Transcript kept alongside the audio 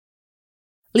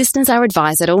Listeners are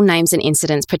advised that all names and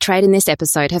incidents portrayed in this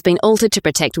episode have been altered to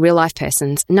protect real-life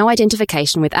persons. No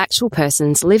identification with actual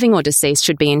persons, living or deceased,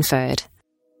 should be inferred.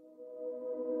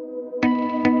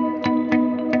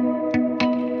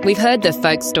 We've heard the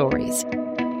folk stories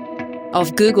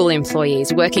of Google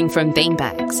employees working from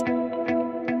beanbags,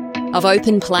 of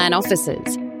open plan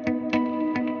offices,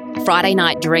 Friday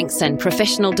night drinks and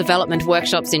professional development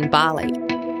workshops in Bali.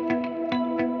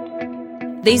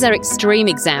 These are extreme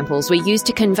examples we use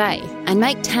to convey and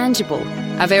make tangible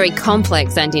a very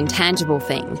complex and intangible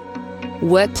thing: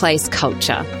 workplace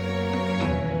culture.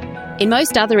 In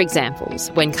most other examples,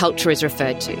 when culture is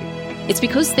referred to, it's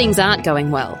because things aren't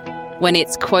going well, when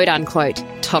it's quote-unquote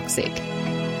toxic.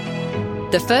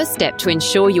 The first step to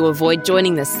ensure you avoid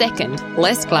joining the second,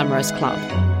 less glamorous club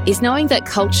is knowing that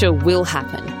culture will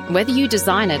happen, whether you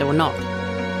design it or not.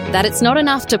 That it's not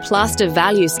enough to plaster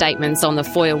value statements on the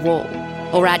foyer wall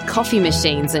or add coffee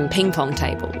machines and ping-pong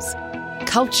tables.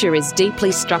 Culture is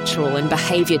deeply structural and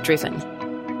behaviour-driven,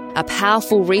 a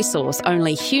powerful resource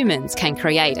only humans can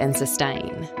create and sustain.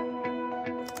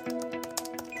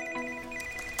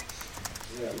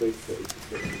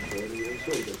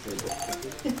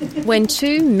 When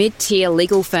two mid-tier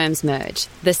legal firms merge,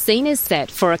 the scene is set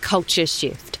for a culture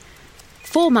shift.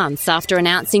 4 months after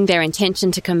announcing their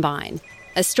intention to combine,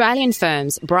 Australian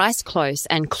firms Bryce Close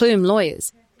and Clume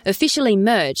Lawyers officially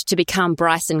merged to become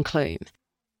Bryce & Clume.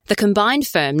 The combined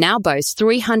firm now boasts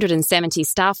 370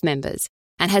 staff members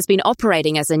and has been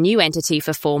operating as a new entity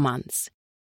for 4 months.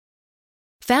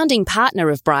 Founding partner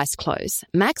of Bryce Close,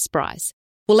 Max Bryce,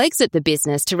 will exit the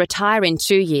business to retire in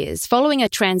 2 years following a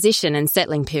transition and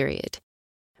settling period.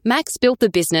 Max built the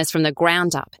business from the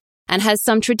ground up and has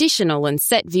some traditional and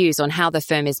set views on how the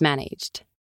firm is managed.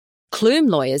 Clume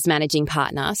Lawyers' managing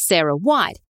partner, Sarah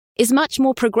White, is much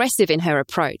more progressive in her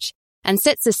approach and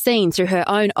sets the scene through her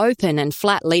own open and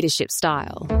flat leadership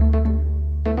style.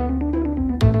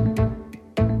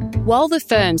 While the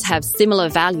firms have similar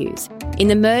values, in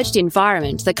the merged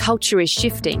environment the culture is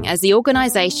shifting as the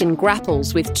organisation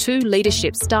grapples with two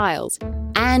leadership styles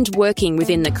and working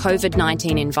within the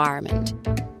COVID-19 environment.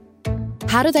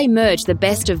 How do they merge the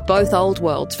best of both old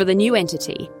worlds for the new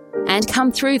entity and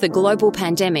come through the global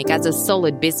pandemic as a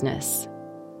solid business?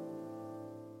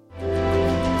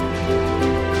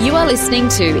 You are listening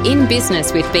to In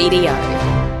Business with BDO.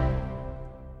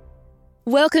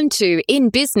 Welcome to In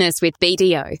Business with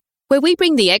BDO, where we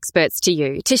bring the experts to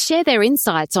you to share their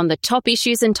insights on the top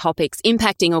issues and topics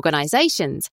impacting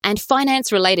organisations and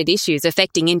finance-related issues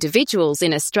affecting individuals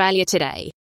in Australia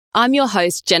today. I'm your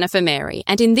host, Jennifer Mary,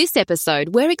 and in this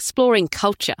episode, we're exploring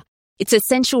culture, its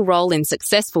essential role in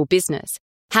successful business,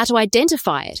 how to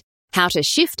identify it, how to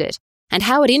shift it, and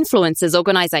how it influences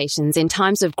organisations in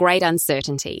times of great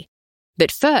uncertainty. But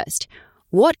first,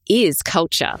 what is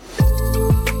culture?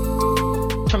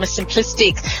 From a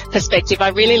simplistic perspective,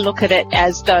 I really look at it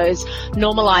as those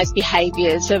normalised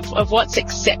behaviours of what's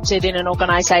accepted in an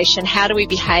organisation. How do we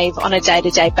behave on a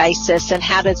day-to-day basis, and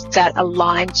how does that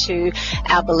align to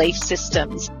our belief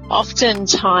systems?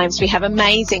 Oftentimes we have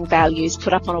amazing values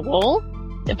put up on a wall,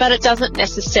 but it doesn't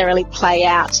necessarily play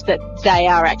out that they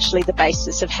are actually the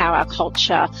basis of how our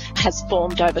culture has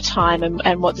formed over time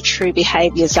and what the true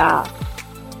behaviours are.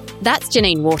 That's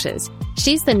Janine Waters.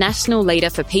 She's the National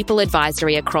Leader for People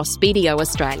Advisory across BDO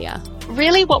Australia.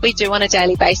 Really what we do on a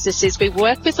daily basis is we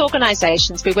work with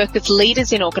organisations, we work with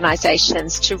leaders in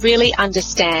organisations to really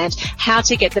understand how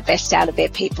to get the best out of their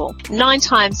people. 9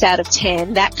 times out of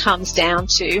 10, that comes down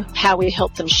to how we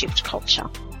help them shift culture.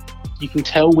 You can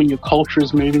tell when your culture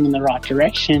is moving in the right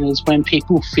direction is when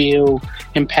people feel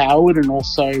empowered and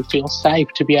also feel safe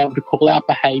to be able to call out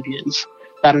behaviours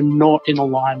that are not in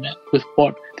alignment with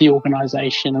what the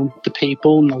organisation and the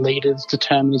people and the leaders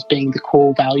determine as being the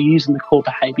core values and the core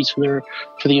behaviours for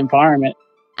the environment.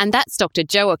 And that's Dr.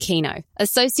 Joe Aquino,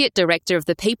 Associate Director of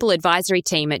the People Advisory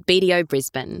Team at BDO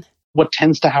Brisbane. What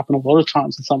tends to happen a lot of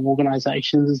times in some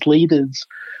organisations is leaders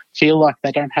feel like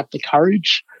they don't have the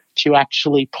courage to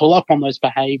actually pull up on those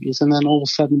behaviours, and then all of a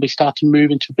sudden we start to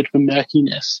move into a bit of a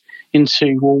murkiness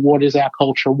into, well, what is our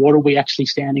culture? What are we actually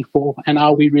standing for? And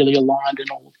are we really aligned in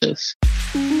all of this?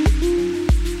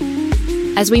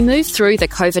 As we move through the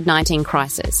COVID-19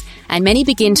 crisis and many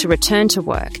begin to return to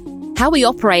work, how we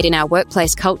operate in our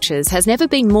workplace cultures has never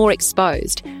been more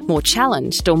exposed, more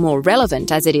challenged or more relevant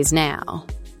as it is now.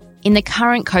 In the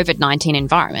current COVID-19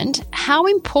 environment, how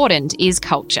important is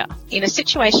culture? In a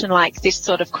situation like this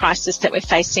sort of crisis that we're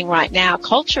facing right now,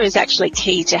 culture is actually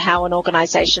key to how an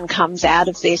organisation comes out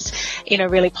of this in a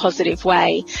really positive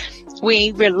way.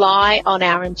 We rely on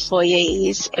our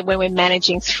employees when we're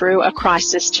managing through a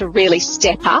crisis to really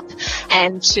step up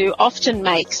and to often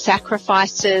make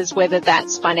sacrifices, whether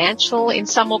that's financial in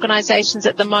some organisations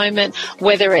at the moment,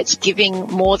 whether it's giving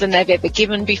more than they've ever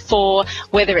given before,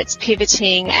 whether it's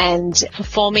pivoting and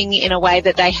performing in a way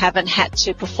that they haven't had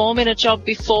to perform in a job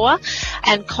before.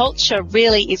 And culture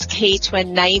really is key to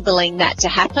enabling that to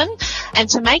happen and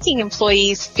to making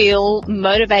employees feel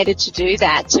motivated to do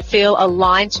that, to feel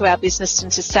aligned to our business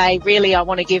and to say, really, I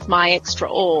want to give my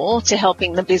extra all to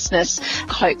helping the business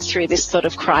cope through this sort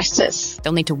of crisis.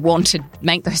 They'll need to want to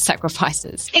make those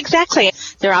sacrifices. Exactly.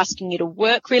 They're asking you to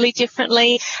work really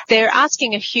differently. They're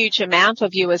asking a huge amount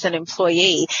of you as an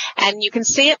employee. And you can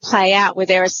see it play out where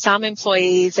there are some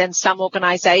employees and some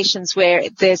organisations where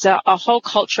there's a whole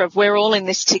culture of we're all in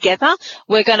this together.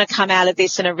 We're going to come out of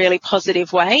this in a really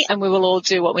positive way and we will all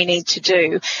do what we need to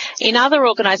do. In other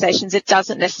organisations, it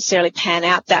doesn't necessarily pan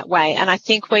out that way. And I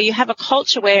think where you have a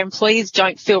culture where employees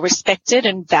don't feel respected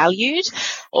and valued,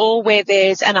 or where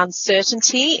there's an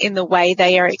uncertainty in the way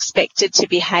they are expected to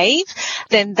behave,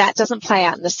 then that doesn't play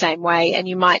out in the same way. And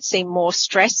you might see more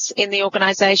stress in the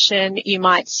organisation. You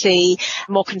might see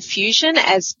more confusion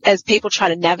as people try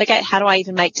to navigate, how do I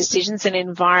even make decisions in an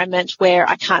environment where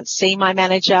I can't see my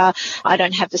manager? I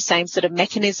don't have the same sort of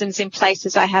mechanisms in place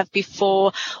as I have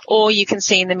before. Or you can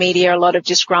see in the media a lot of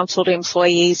disgruntled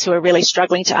employees who are really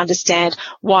struggling to understand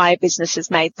why a business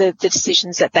has made the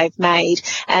decisions that they've made.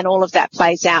 And all of that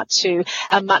plays out to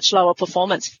a much lower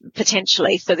performance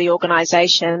potentially for the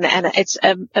organisation. And it's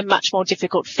a much more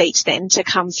difficult feat then to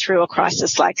come through a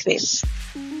crisis like this.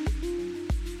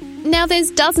 Now,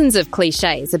 there's dozens of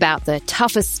cliches about the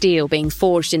toughest steel being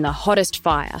forged in the hottest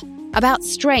fire, about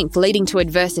strength leading to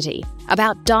adversity,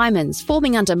 about diamonds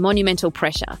forming under monumental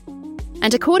pressure.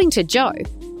 And according to Joe,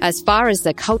 as far as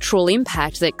the cultural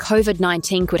impact that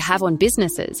COVID-19 could have on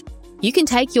businesses, you can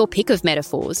take your pick of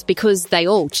metaphors because they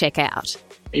all check out.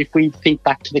 If we think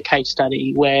back to the case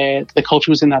study where the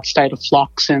culture was in that state of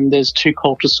flux and there's two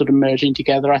cultures sort of merging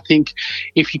together, I think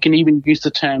if you can even use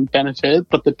the term benefit,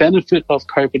 but the benefit of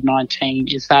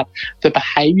COVID-19 is that the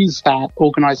behaviours that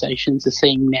organisations are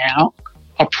seeing now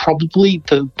are probably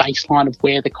the baseline of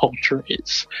where the culture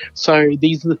is. So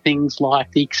these are the things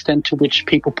like the extent to which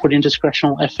people put in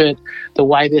discretional effort, the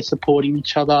way they're supporting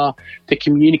each other, the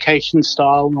communication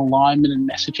style and alignment and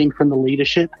messaging from the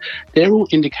leadership. They're all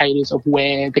indicators of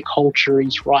where the culture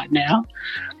is right now.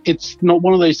 It's not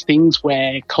one of those things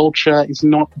where culture is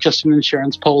not just an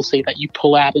insurance policy that you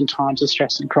pull out in times of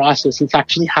stress and crisis. It's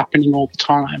actually happening all the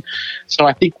time. So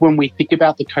I think when we think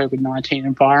about the COVID-19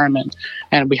 environment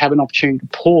and we have an opportunity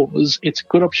to pause, it's a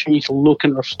good opportunity to look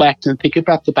and reflect and think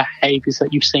about the behaviours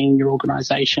that you've seen in your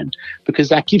organisation, because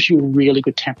that gives you a really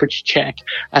good temperature check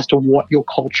as to what your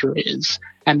culture is.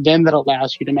 And then that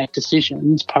allows you to make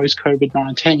decisions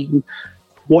post-COVID-19,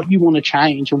 what you want to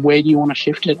change and where do you want to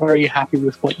shift it, or are you happy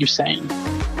with what you're seeing?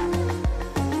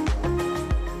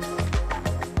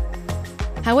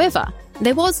 However,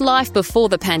 there was life before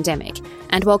the pandemic,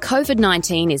 and while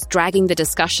COVID-19 is dragging the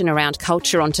discussion around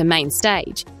culture onto main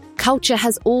stage, culture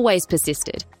has always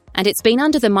persisted, and it's been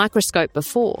under the microscope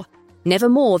before, never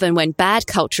more than when bad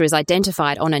culture is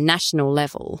identified on a national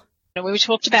level. We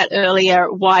talked about earlier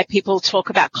why people talk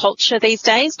about culture these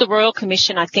days. The Royal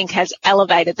Commission, I think, has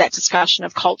elevated that discussion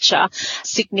of culture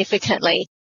significantly.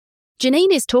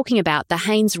 Janine is talking about the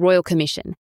Haynes Royal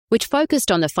Commission, which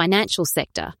focused on the financial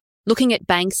sector, looking at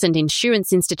banks and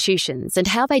insurance institutions and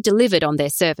how they delivered on their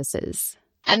services.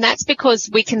 And that's because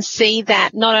we can see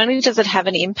that not only does it have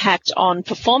an impact on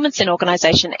performance in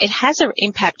organisation, it has an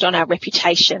impact on our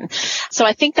reputation. So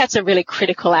I think that's a really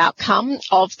critical outcome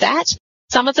of that.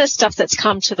 Some of the stuff that's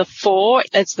come to the fore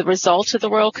as the result of the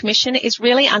Royal Commission is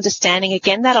really understanding,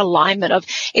 again, that alignment of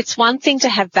it's one thing to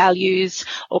have values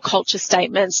or culture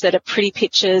statements that are pretty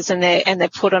pictures and they're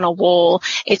put on a wall.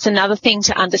 It's another thing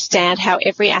to understand how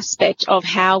every aspect of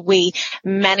how we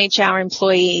manage our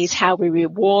employees, how we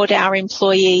reward our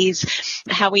employees,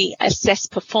 how we assess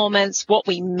performance, what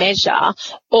we measure,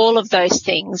 all of those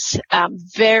things have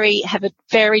a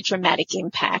very dramatic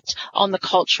impact on the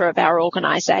culture of our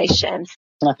organisation.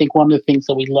 And I think one of the things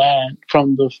that we learned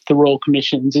from the Royal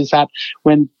Commissions is that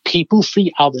when people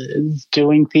see others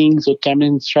doing things or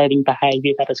demonstrating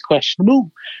behaviour that is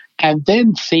questionable, and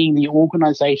then seeing the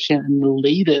organisation and the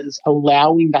leaders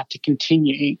allowing that to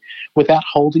continue without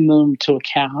holding them to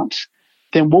account,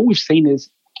 then what we've seen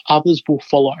is others will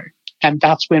follow. And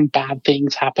that's when bad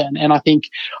things happen. And I think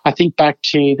back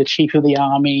to the Chief of the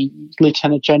Army,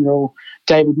 Lieutenant General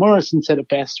David Morrison said it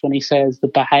best when he says, the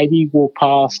behaviour you walk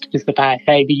past is the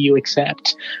behaviour you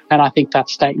accept. And I think that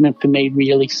statement for me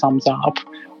really sums up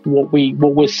what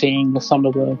we're seeing with some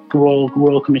of the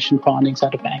Royal Commission findings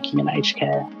out of banking and aged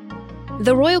care.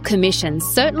 The Royal Commission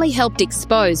certainly helped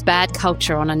expose bad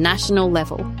culture on a national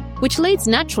level, which leads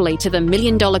naturally to the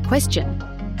million-dollar question.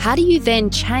 How do you then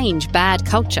change bad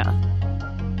culture?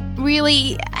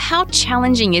 Really, how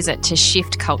challenging is it to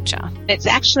shift culture? It's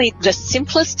actually the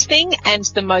simplest thing and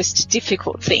the most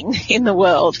difficult thing in the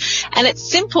world. And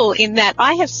it's simple in that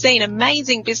I have seen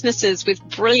amazing businesses with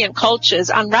brilliant cultures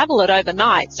unravel it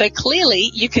overnight. So clearly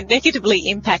you can negatively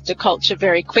impact a culture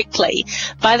very quickly.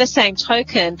 By the same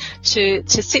token, to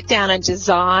sit down and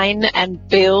design and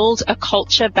build a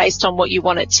culture based on what you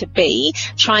want it to be,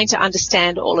 trying to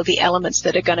understand all of the elements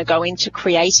that are going to go into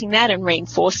creating that and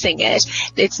reinforcing it,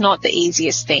 it's not the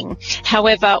easiest thing.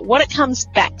 However, what it comes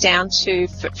back down to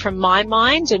from my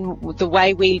mind and the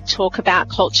way we talk about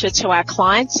culture to our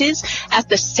clients is at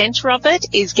the centre of it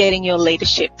is getting your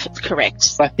leadership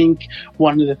correct. I think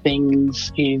one of the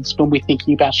things is when we're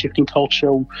thinking about shifting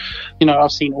culture,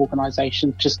 I've seen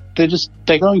organisations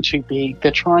they're going too big.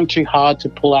 They're trying too hard to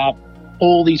pull out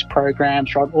all these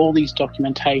programs, write all these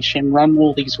documentation, run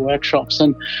all these workshops.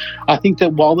 And I think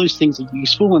that while those things are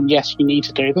useful, and yes, you need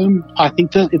to do them, I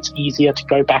think that it's easier to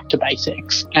go back to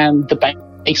basics. And the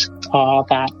basics are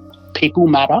that people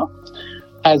matter.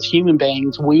 As human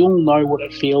beings, we all know what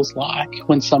it feels like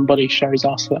when somebody shows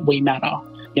us that we matter.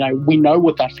 We know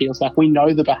what that feels like. We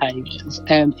know the behaviours.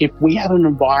 And if we had an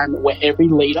environment where every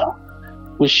leader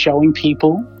was showing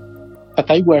people that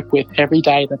they work with every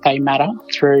day that they matter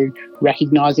through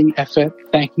recognising effort,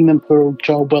 thanking them for a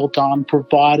job well done,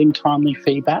 providing timely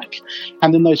feedback.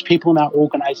 And then those people in our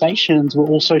organisations were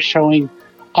also showing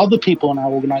other people in our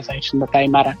organisation that they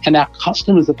matter and our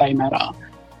customers that they matter.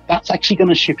 That's actually going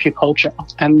to shift your culture.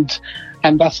 And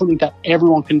that's something that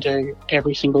everyone can do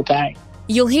every single day.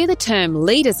 You'll hear the term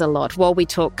leaders a lot while we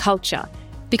talk culture,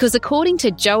 because according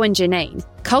to Joe and Janine,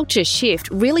 culture shift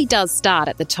really does start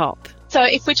at the top. So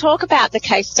if we talk about the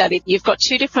case study, you've got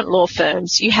two different law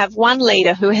firms. You have one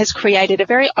leader who has created a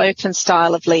very open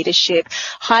style of leadership,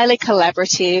 highly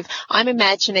collaborative. I'm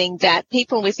imagining that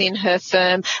people within her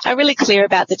firm are really clear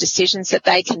about the decisions that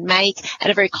they can make and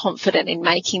are very confident in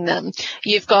making them.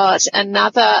 You've got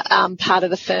another part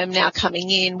of the firm now coming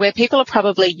in where people are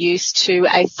probably used to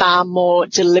a far more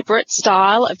deliberate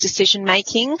style of decision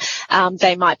making.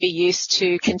 They might be used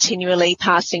to continually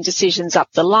passing decisions up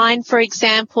the line, for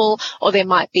example, or there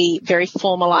might be very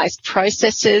formalised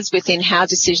processes within how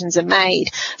decisions are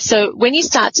made. So when you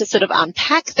start to sort of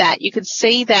unpack that, you can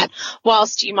see that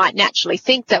whilst you might naturally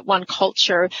think that one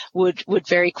culture would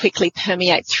very quickly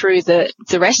permeate through the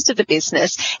rest of the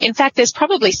business, in fact, there's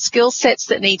probably skill sets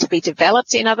that need to be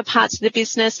developed in other parts of the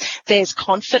business. There's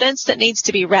confidence that needs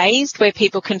to be raised where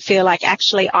people can feel like,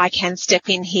 actually, I can step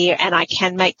in here and I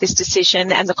can make this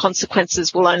decision and the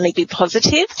consequences will only be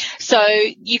positive. So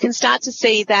you can start to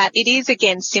see that it is,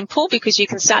 again, simple because you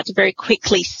can start to very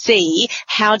quickly see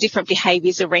how different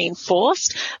behaviours are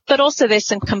reinforced, but also there's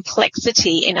some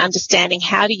complexity in understanding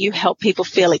how do you help people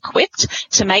feel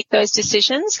equipped to make those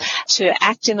decisions, to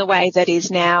act in the way that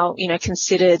is now,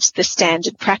 considered the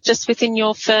standard practice within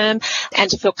your firm, and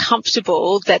to feel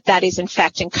comfortable that that is in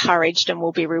fact encouraged and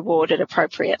will be rewarded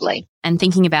appropriately. And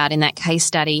thinking about in that case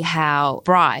study how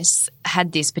Bryce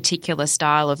had this particular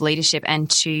style of leadership, and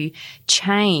to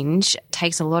change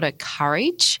takes a lot of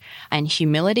courage and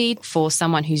humility for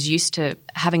someone who's used to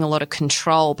having a lot of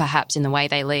control perhaps in the way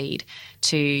they lead,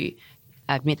 to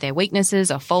admit their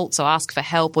weaknesses or faults or ask for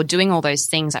help or doing all those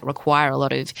things that require a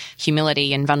lot of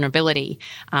humility and vulnerability.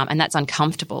 And that's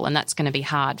uncomfortable, and that's going to be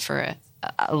hard for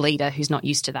a leader who's not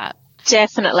used to that.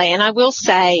 Definitely. And I will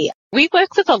say, we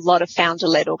work with a lot of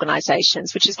founder-led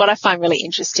organisations, which is what I find really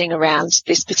interesting around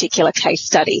this particular case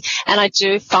study. And I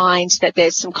do find that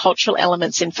there's some cultural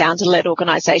elements in founder-led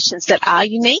organisations that are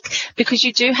unique, because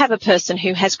you do have a person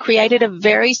who has created a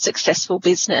very successful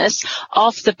business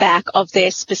off the back of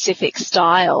their specific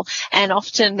style. And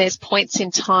often there's points in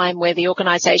time where the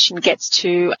organisation gets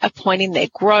to a point in their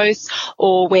growth,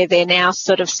 or where they're now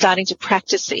sort of starting to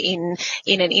practice in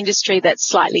an industry that's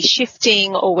slightly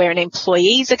shifting, or where an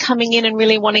employees are coming coming in and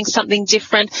really wanting something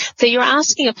different. So you're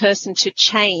asking a person to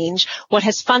change what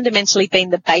has fundamentally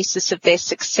been the basis of their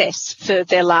success for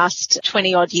their last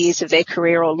 20 odd years of their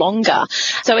career or longer.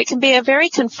 So it can be a very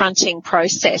confronting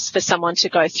process for someone to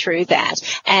go through that.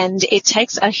 And it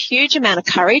takes a huge amount of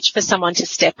courage for someone to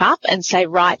step up and say,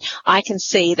 right, I can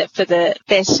see that for the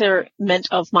betterment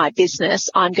of my business,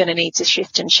 I'm going to need to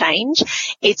shift and change.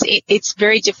 It's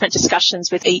very different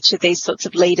discussions with each of these sorts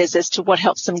of leaders as to what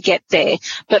helps them get there.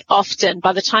 But often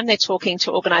by the time they're talking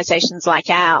to organisations like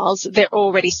ours, they're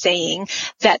already seeing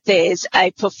that there's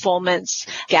a performance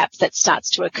gap that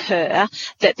starts to occur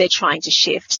that they're trying to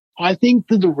shift. I think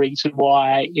that the reason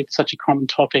why it's such a common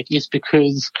topic is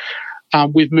because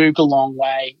we've moved a long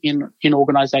way in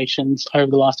organisations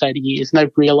over the last 80 years, and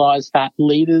they've realised that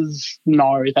leaders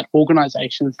know that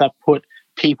organisations that put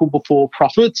people before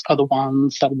profits are the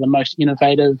ones that are the most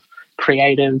innovative,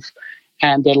 creative,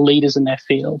 and they're leaders in their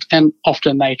field, and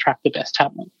often they attract the best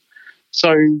talent.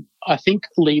 So I think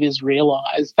leaders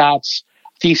realise that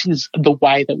this is the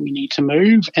way that we need to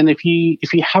move. And if you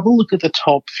have a look at the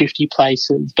top 50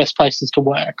 places, best places to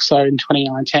work, so in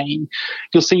 2019,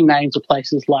 you'll see names of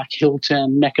places like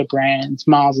Hilton, Mecca Brands,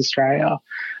 Mars Australia.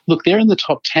 Look, they're in the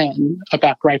top 10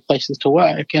 about great places to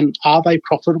work. And are they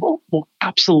profitable? Well,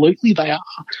 absolutely they are.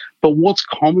 But what's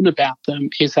common about them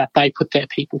is that they put their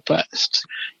people first.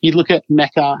 You look at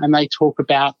Mecca and they talk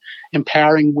about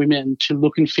empowering women to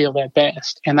look and feel their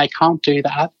best. And they can't do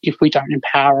that if we don't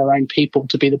empower our own people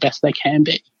to be the best they can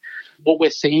be. What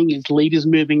we're seeing is leaders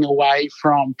moving away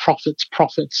from profits,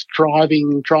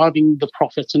 driving the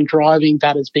profits and driving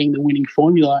that as being the winning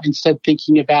formula, instead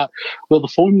thinking about, well, the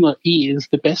formula is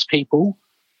the best people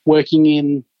working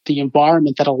in the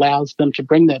environment that allows them to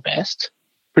bring their best,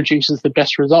 produces the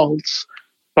best results,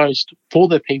 both for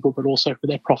their people but also for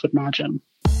their profit margin.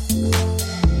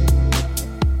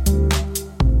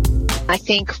 I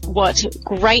think what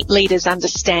great leaders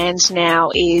understand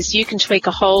now is you can tweak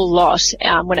a whole lot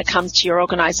when it comes to your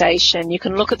organisation. You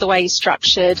can look at the way you're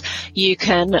structured, you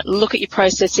can look at your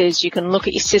processes, you can look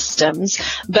at your systems,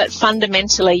 but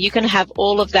fundamentally you can have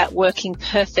all of that working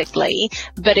perfectly.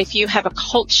 But if you have a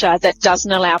culture that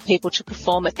doesn't allow people to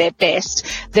perform at their best,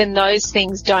 then those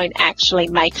things don't actually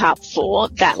make up for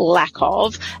that lack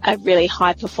of a really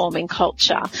high-performing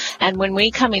culture. And when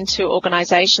we come into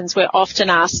organisations, we're often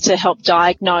asked to help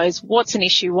diagnose what's an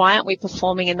issue, why aren't we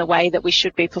performing in the way that we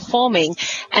should be performing,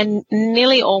 and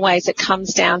nearly always it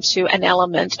comes down to an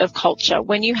element of culture.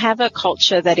 When you have a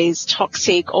culture that is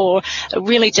toxic or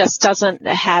really just doesn't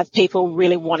have people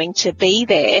really wanting to be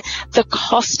there, the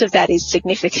cost of that is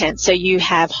significant. So you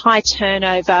have high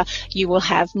turnover, you will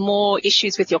have more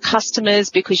issues with your customers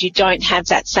because you don't have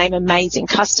that same amazing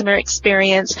customer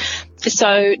experience.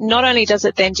 So not only does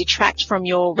it then detract from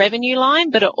your revenue line,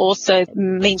 but it also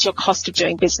means your cost of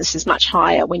doing business is much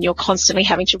higher when you're constantly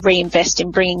having to reinvest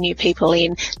in bringing new people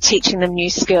in, teaching them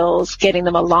new skills, getting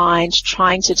them aligned,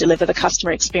 trying to deliver the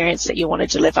customer experience that you want to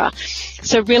deliver.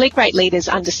 So really great leaders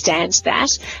understand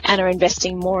that and are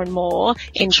investing more and more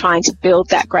in trying to build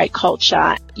that great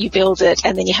culture. You build it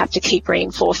and then you have to keep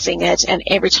reinforcing it. And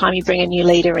every time you bring a new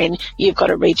leader in, you've got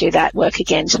to redo that work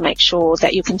again to make sure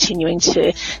that you're continuing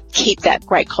to keep that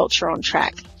great culture on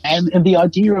track. And the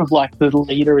idea of like the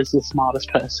leader is the smartest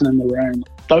person in the room,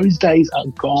 those days are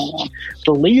gone.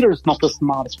 The leader is not the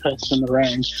smartest person in the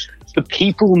room. The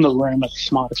people in the room are the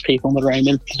smartest people in the room,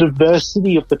 and it's the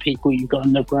diversity of the people you've got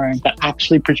in the room that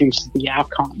actually produces the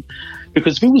outcome.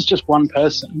 Because if it was just one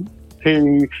person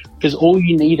who is all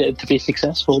you needed to be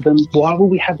successful, then why would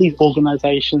we have these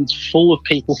organisations full of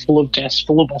people, full of desks,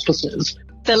 full of offices?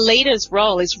 The leader's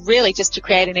role is really just to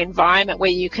create an environment where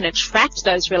you can attract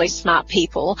those really smart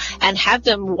people and have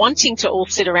them wanting to all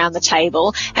sit around the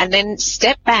table, and then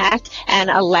step back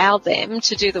and allow them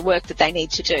to do the work that they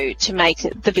need to do to make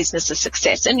the business a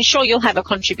success. And sure, you'll have a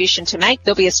contribution to make.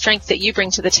 There'll be a strength that you bring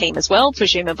to the team as well,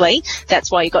 presumably. That's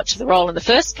why you got to the role in the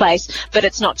first place, but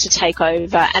it's not to take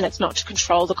over, and it's not to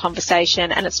control the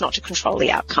conversation, and it's not to control the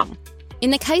outcome. In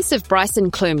the case of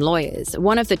Bryson Clume Lawyers,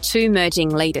 one of the two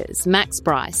merging leaders, Max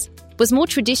Bryce, was more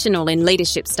traditional in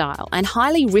leadership style and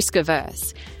highly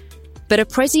risk-averse. But a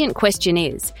prescient question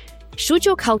is, should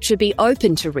your culture be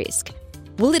open to risk?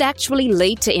 Will it actually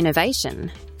lead to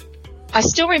innovation? I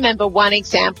still remember one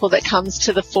example that comes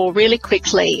to the fore really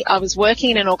quickly. I was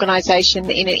working in an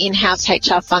organisation in an in-house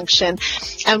HR function,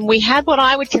 And we had what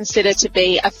I would consider to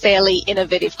be a fairly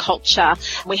innovative culture.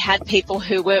 We had people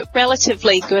who were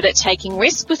relatively good at taking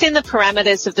risk within the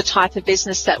parameters of the type of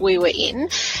business that we were in.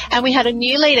 And we had a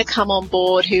new leader come on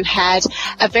board who had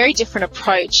a very different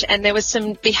approach, and there were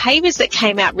some behaviours that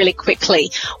came out really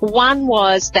quickly. One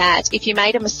was that if you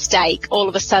made a mistake, all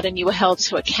of a sudden you were held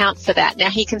to account for that. Now,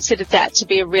 he considered that to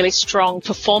be a really strong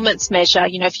performance measure.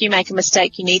 You know, if you make a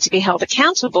mistake, you need to be held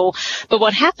accountable. But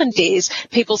what happened is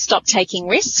people stopped taking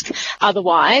risk.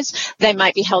 Otherwise, they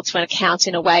might be held to an account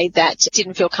in a way that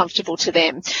didn't feel comfortable to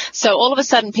them. So all of a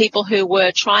sudden, people who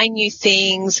were trying new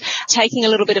things, taking a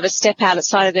little bit of a step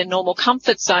outside of their normal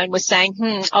comfort zone were saying,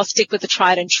 I'll stick with the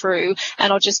tried and true,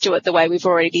 and I'll just do it the way we've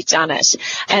already done it.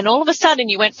 And all of a sudden,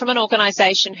 you went from an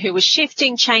organisation who was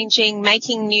shifting, changing,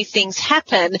 making new things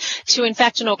happen to, in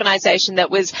fact, an organisation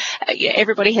that was,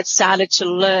 everybody had started to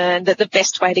learn that the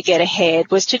best way to get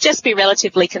ahead was to just be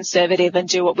relatively conservative and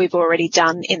do what we've already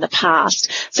done in the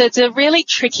past. So it's a really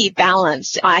tricky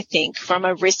balance, I think, from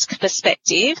a risk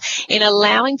perspective, in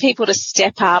allowing people to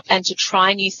step up and to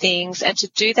try new things and to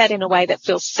do that in a way that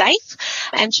feels safe,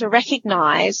 and to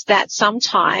recognise that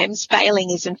sometimes failing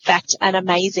is in fact an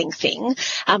amazing thing.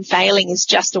 Failing is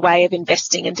just a way of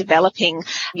investing and developing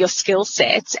your skill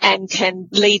sets and can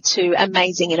lead to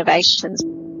amazing innovations.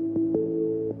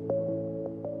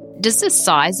 Does the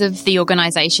size of the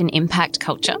organisation impact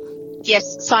culture?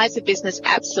 Yes, size of business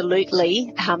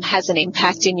absolutely has an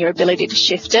impact in your ability to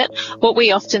shift it. What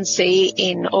we often see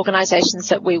in organisations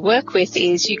that we work with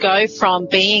is you go from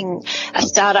being a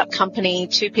startup company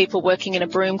to people working in a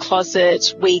broom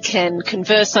closet. We can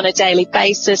converse on a daily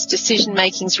basis. Decision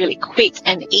making is really quick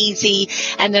and easy.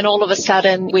 And then all of a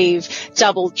sudden we've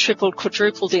doubled, tripled,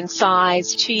 quadrupled in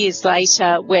size. 2 years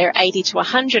later, we're 80 to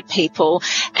 100 people.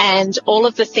 And all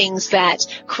of the things that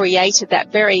created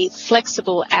that very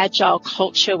flexible, agile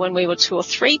culture when we were 2 or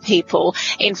 3 people,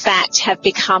 in fact, have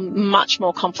become much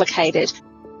more complicated.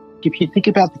 If you think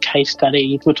about the case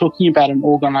study, we're talking about an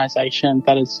organisation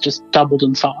that has just doubled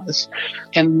in size.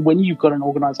 And when you've got an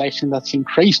organisation that's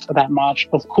increased that much,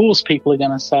 of course people are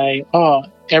going to say, oh,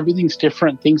 everything's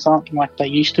different, things aren't like they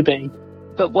used to be.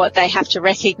 But what they have to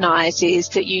recognise is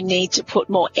that you need to put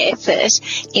more effort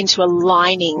into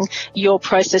aligning your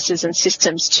processes and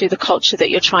systems to the culture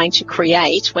that you're trying to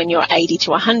create when you're 80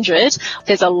 to 100.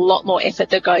 There's a lot more effort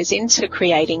that goes into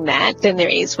creating that than there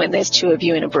is when there's 2 of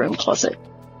you in a broom closet.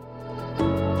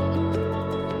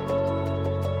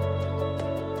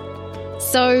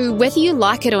 So whether you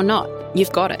like it or not,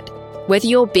 you've got it. Whether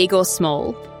you're big or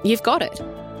small, you've got it.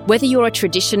 Whether you're a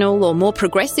traditional or more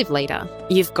progressive leader,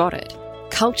 you've got it.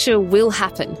 Culture will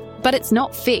happen, but it's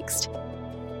not fixed.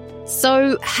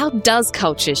 So how does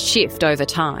culture shift over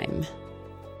time?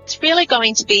 It's really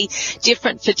going to be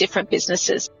different for different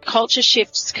businesses. Culture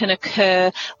shifts can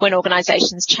occur when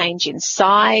organisations change in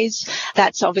size.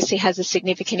 That obviously has a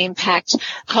significant impact.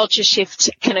 Culture shift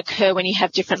can occur when you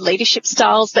have different leadership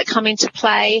styles that come into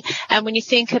play. And when you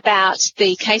think about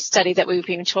the case study that we've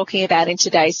been talking about in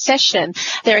today's session,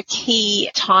 there are key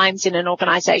times in an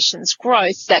organisation's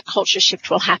growth that culture shift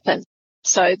will happen.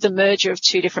 So the merger of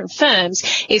 2 different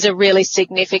firms is a really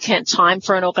significant time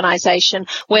for an organisation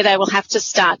where they will have to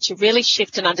start to really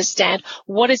shift and understand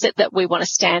what is it that we want to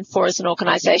stand for as an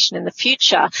organisation in the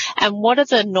future, and what are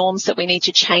the norms that we need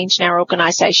to change in our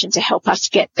organisation to help us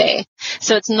get there.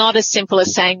 So it's not as simple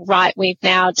as saying, right, we've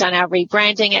now done our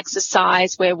rebranding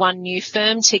exercise, we're one new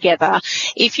firm together.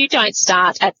 If you don't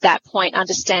start at that point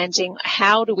understanding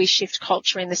how do we shift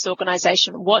culture in this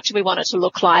organisation, what do we want it to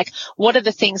look like, what are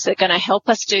the things that are going to help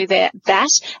us do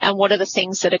that, and what are the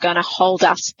things that are going to hold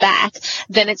us back,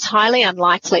 then it's highly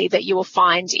unlikely that you will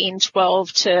find in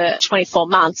 12 to 24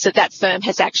 months that firm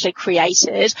has actually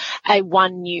created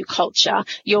one new culture.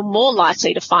 You're more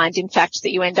likely to find, in fact,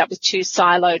 that you end up with 2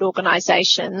 siloed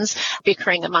organisations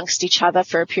bickering amongst each other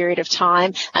for a period of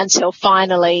time until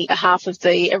finally half of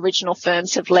the original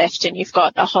firms have left and you've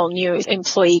got a whole new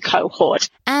employee cohort.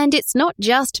 And it's not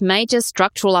just major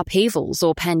structural upheavals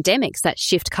or pandemics that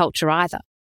shift culture either.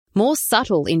 More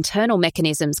subtle internal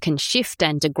mechanisms can shift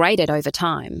and degrade it over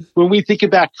time. When we think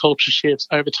about culture shifts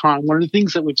over time, one of the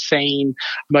things that we've seen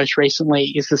most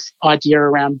recently is this idea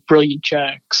around brilliant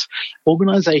jerks.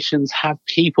 Organisations have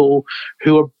people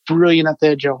who are brilliant at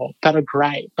their job, that are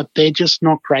great, but they're just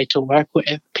not great to work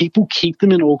with. People keep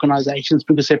them in organisations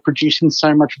because they're producing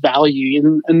so much value,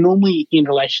 and normally in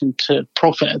relation to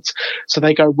profits. So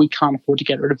they go, we can't afford to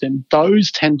get rid of them. Those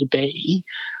tend to be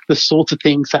the sorts of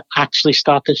things that actually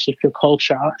start to shift your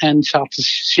culture and start to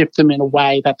shift them in a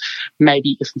way that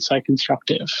maybe isn't so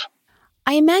constructive.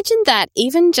 I imagine that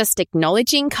even just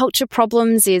acknowledging culture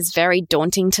problems is very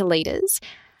daunting to leaders.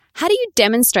 How do you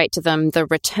demonstrate to them the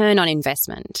return on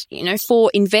investment,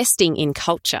 for investing in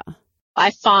culture?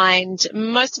 I find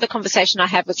most of the conversation I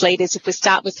have with leaders, if we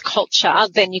start with culture,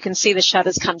 then you can see the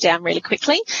shutters come down really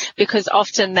quickly, because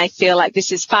often they feel like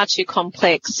this is far too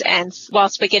complex. And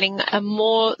whilst we're getting a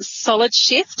more solid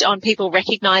shift on people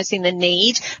recognising the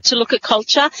need to look at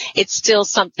culture, it's still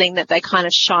something that they kind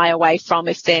of shy away from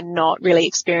if they're not really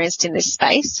experienced in this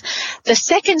space. The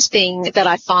second thing that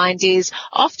I find is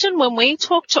often when we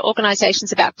talk to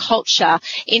organisations about culture,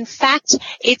 in fact,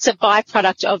 it's a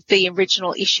byproduct of the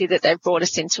original issue that they've brought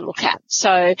us in to look at.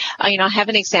 So, I have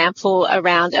an example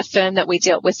around a firm that we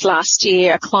dealt with last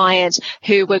year, a client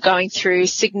who were going through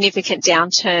significant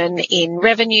downturn in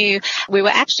revenue. We were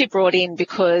actually brought in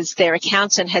because their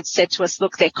accountant had said to us,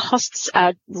 look, their costs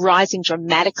are rising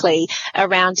dramatically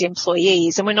around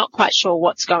employees and we're not quite sure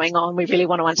what's going on. We really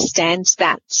want to understand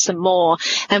that some more.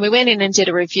 And we went in and did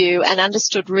a review and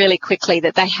understood really quickly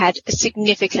that they had a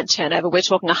significant turnover. We're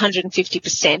talking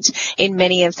 150% in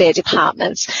many of their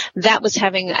departments. That was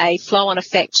having a flow-on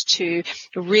effect to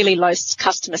really low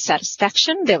customer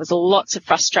satisfaction. There was lots of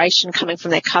frustration coming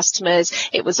from their customers.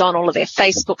 It was on all of their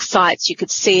Facebook sites. You could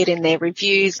see it in their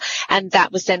reviews. And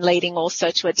that was then leading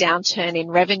also to a downturn in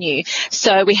revenue.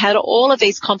 So we had all of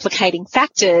these complicating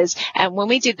factors. And when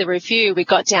we did the review, we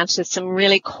got down to some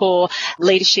really core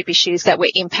leadership issues that were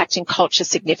impacting culture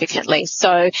significantly.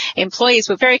 So employees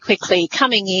were very quickly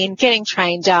coming in, getting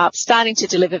trained up, starting to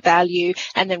deliver value,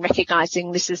 and then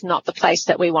recognizing this is not the place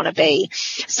that we want to be.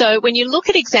 So when you look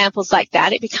at examples like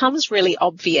that, it becomes really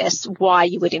obvious why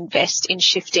you would invest in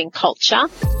shifting culture.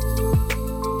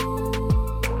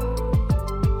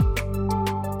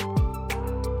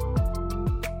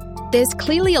 There's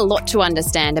clearly a lot to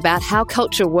understand about how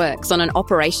culture works on an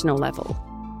operational level.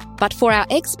 But for our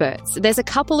experts, there's a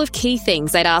couple of key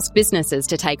things they'd ask businesses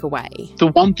to take away. The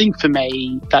one thing for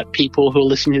me that people who are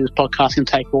listening to this podcast can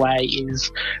take away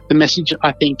is the message,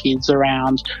 I think, is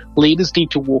around leaders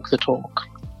need to walk the talk.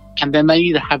 And then they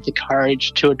need to have the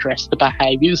courage to address the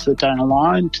behaviours that don't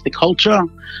align to the culture,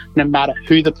 no matter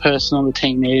who the person on the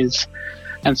team is.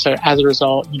 And so as a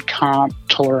result, you can't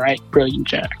tolerate brilliant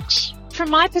jerks. From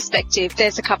my perspective,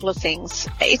 there's a couple of things.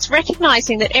 It's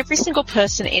recognising that every single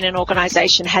person in an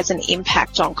organisation has an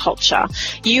impact on culture.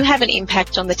 You have an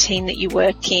impact on the team that you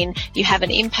work in. You have an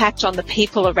impact on the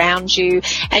people around you,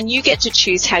 and you get to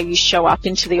choose how you show up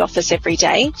into the office every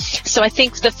day. So I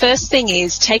think the first thing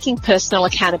is taking personal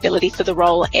accountability for the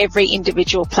role every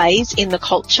individual plays in the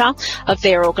culture of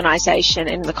their organisation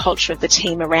and the culture of the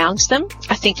team around them,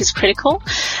 I think is critical.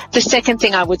 The second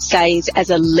thing I would say is as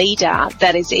a leader,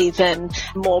 that is even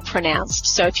more pronounced.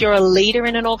 So if you're a leader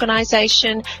in an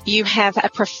organisation, you have a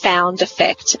profound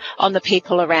effect on the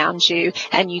people around you,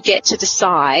 and you get to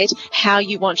decide how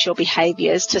you want your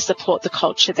behaviours to support the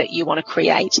culture that you want to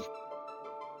create.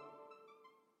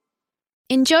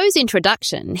 In Joe's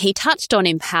introduction, he touched on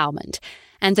empowerment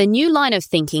and the new line of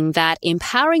thinking that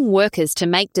empowering workers to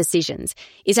make decisions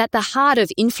is at the heart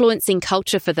of influencing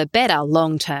culture for the better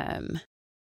long term.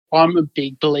 I'm a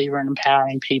big believer in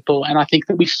empowering people, and I think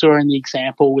that we saw in the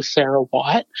example with Sarah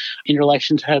White in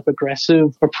relation to her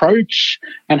progressive approach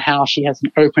and how she has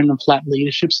an open and flat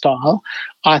leadership style.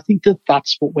 I think that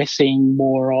that's what we're seeing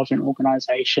more of in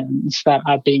organisations that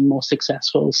are being more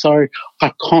successful. So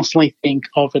I constantly think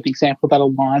of an example that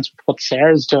aligns with what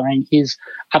Sarah's doing is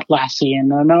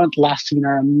Atlassian. I know Atlassian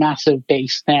are a massive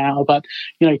beast now, but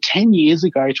 10 years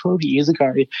ago, 12 years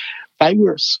ago, they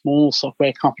were a small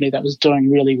software company that was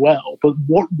doing really well. But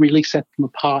what really set them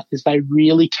apart is they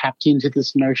really tapped into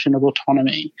this notion of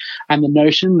autonomy and the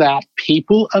notion that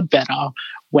people are better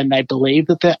when they believe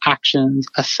that their actions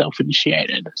are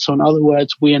self-initiated. So in other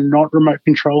words, we are not remote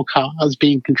control cars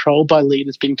being controlled by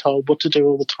leaders being told what to do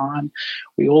all the time.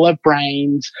 We all have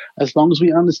brains. As long as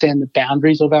we understand the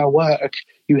boundaries of our work,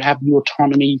 you have the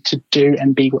autonomy to do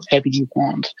and be whatever you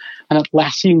want. And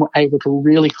Atlassian were able to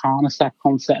really harness that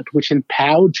concept, which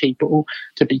empowered people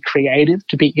to be creative,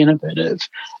 to be innovative.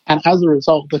 And as a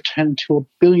result, they turned into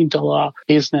 $1 billion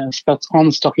business that's on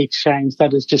the stock exchange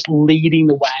that is just leading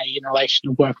the way in relation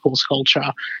to workforce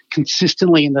culture,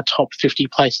 consistently in the top 50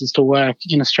 places to work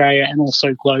in Australia and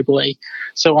also globally.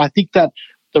 So I think that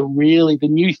the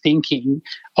new thinking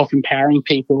of empowering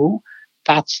people,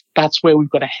 that's where we've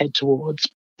got to head towards.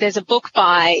 There's a book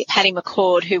by Patty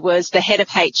McCord, who was the head of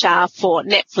HR for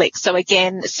Netflix. So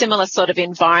again, similar sort of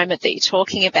environment that you're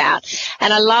talking about.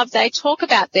 And I love, they talk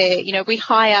about we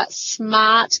hire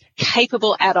smart,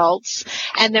 capable adults,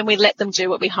 and then we let them do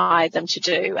what we hired them to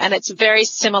do. And it's a very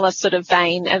similar sort of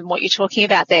vein and what you're talking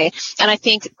about there. And I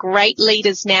think great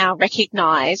leaders now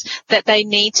recognise that they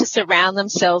need to surround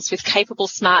themselves with capable,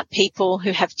 smart people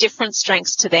who have different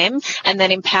strengths to them, and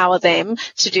then empower them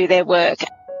to do their work.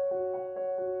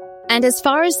 And as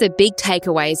far as the big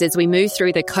takeaways as we move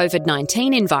through the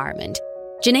COVID-19 environment,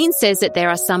 Janine says that there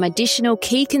are some additional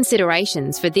key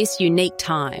considerations for this unique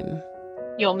time.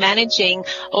 You're managing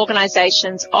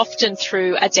organisations often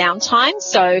through a downtime.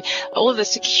 So all of the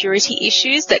security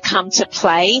issues that come to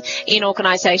play in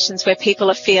organisations where people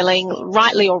are feeling,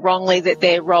 rightly or wrongly, that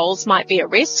their roles might be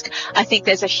at risk. I think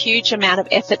there's a huge amount of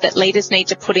effort that leaders need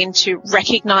to put into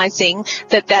recognising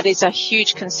that that is a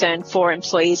huge concern for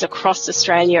employees across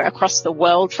Australia, across the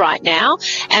world right now,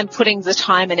 and putting the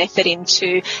time and effort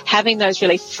into having those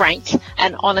really frank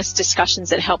and honest discussions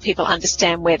that help people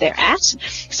understand where they're at.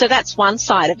 So that's one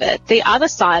side of it. The other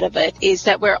side of it is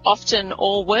that we're often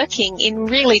all working in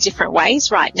really different ways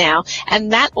right now,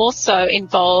 and that also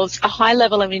involves a high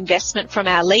level of investment from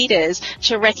our leaders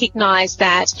to recognise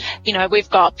that, we've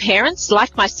got parents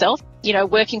like myself,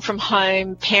 working from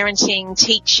home, parenting,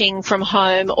 teaching from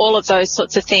home, all of those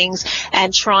sorts of things,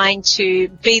 and trying to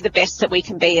be the best that we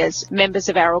can be as members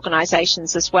of our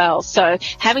organisations as well. So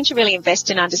having to really invest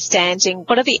in understanding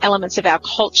what are the elements of our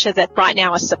culture that right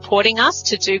now are supporting us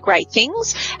to do great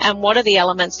things, and what are the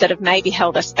elements that have maybe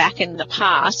held us back in the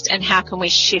past, and how can we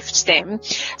shift them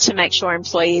to make sure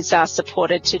employees are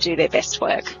supported to do their best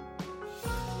work.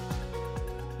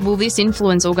 Will this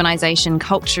influence organisation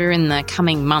culture in the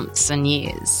coming months and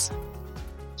years?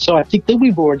 So I think that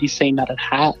we've already seen that it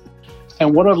has.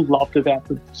 And what I loved about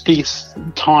this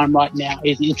time right now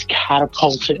is it's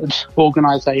catapulted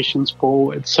organisations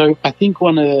forward. So I think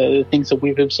one of the things that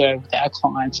we've observed with our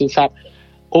clients is that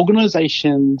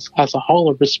organisations as a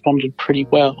whole have responded pretty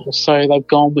well. So they've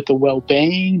gone with the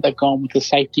well-being, they've gone with the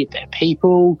safety of their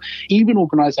people. Even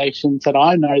organisations that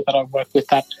I know that I work with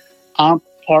that aren't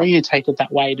orientated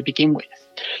that way to begin with.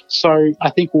 So I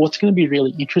think what's going to be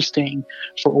really interesting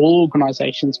for all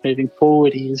organisations moving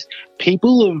forward is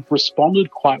people have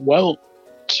responded quite well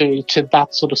to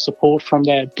that sort of support from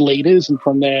their leaders and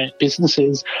from their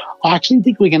businesses. I actually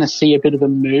think we're going to see a bit of a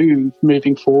move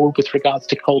moving forward with regards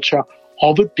to culture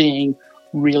of it being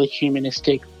really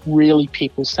humanistic, really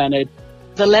people-centred.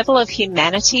 The level of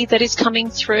humanity that is coming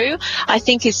through, I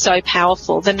think, is so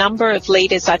powerful. The number of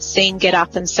leaders I've seen get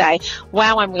up and say,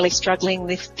 wow, I'm really struggling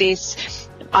with this.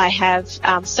 I have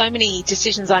so many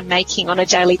decisions I'm making on a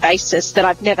daily basis that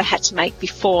I've never had to make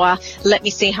before. Let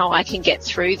me see how I can get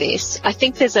through this. I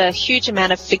think there's a huge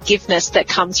amount of forgiveness that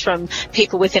comes from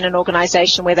people within an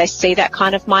organisation where they see that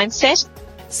kind of mindset.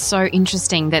 So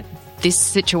interesting that this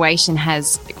situation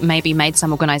has maybe made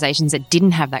some organisations that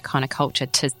didn't have that kind of culture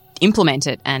to implement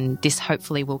it, and this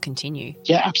hopefully will continue.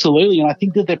 Yeah, absolutely. And I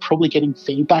think that they're probably getting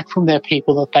feedback from their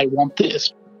people that they want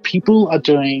this. People are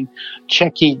doing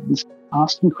check-ins,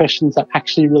 asking questions that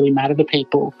actually really matter to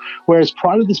people. Whereas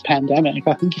prior to this pandemic,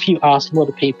 I think if you asked a lot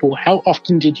of people, how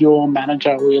often did your manager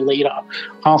or your leader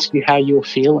ask you how you were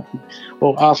feeling,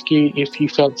 or ask you if you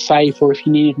felt safe or if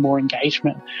you needed more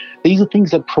engagement? These are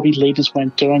things that probably leaders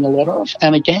weren't doing a lot of.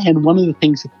 And again, one of the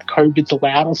things that COVID's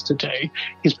allowed us to do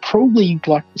is probably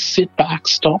sit back,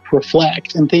 stop,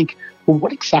 reflect and think, well,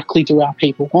 what exactly do our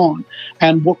people want?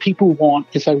 And what people want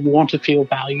is they want to feel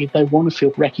valued. They want to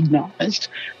feel recognised.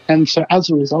 And so as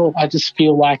a result, I just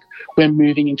feel like we're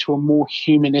moving into a more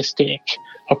humanistic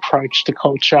approach to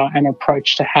culture and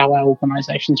approach to how our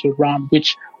organisations would run,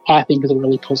 which I think is a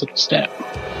really positive step.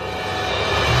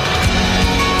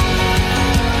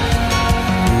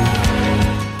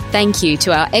 Thank you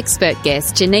to our expert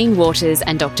guests, Janine Waters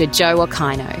and Dr. Jo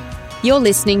Occhino. You're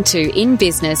listening to In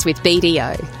Business with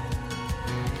BDO.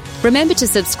 Remember to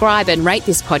subscribe and rate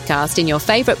this podcast in your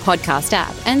favourite podcast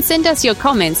app, and send us your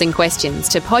comments and questions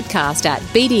to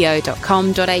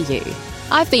podcast@bdo.com.au.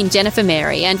 I've been Jennifer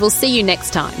Mary, and we'll see you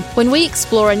next time when we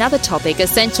explore another topic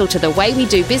essential to the way we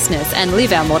do business and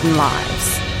live our modern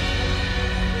lives.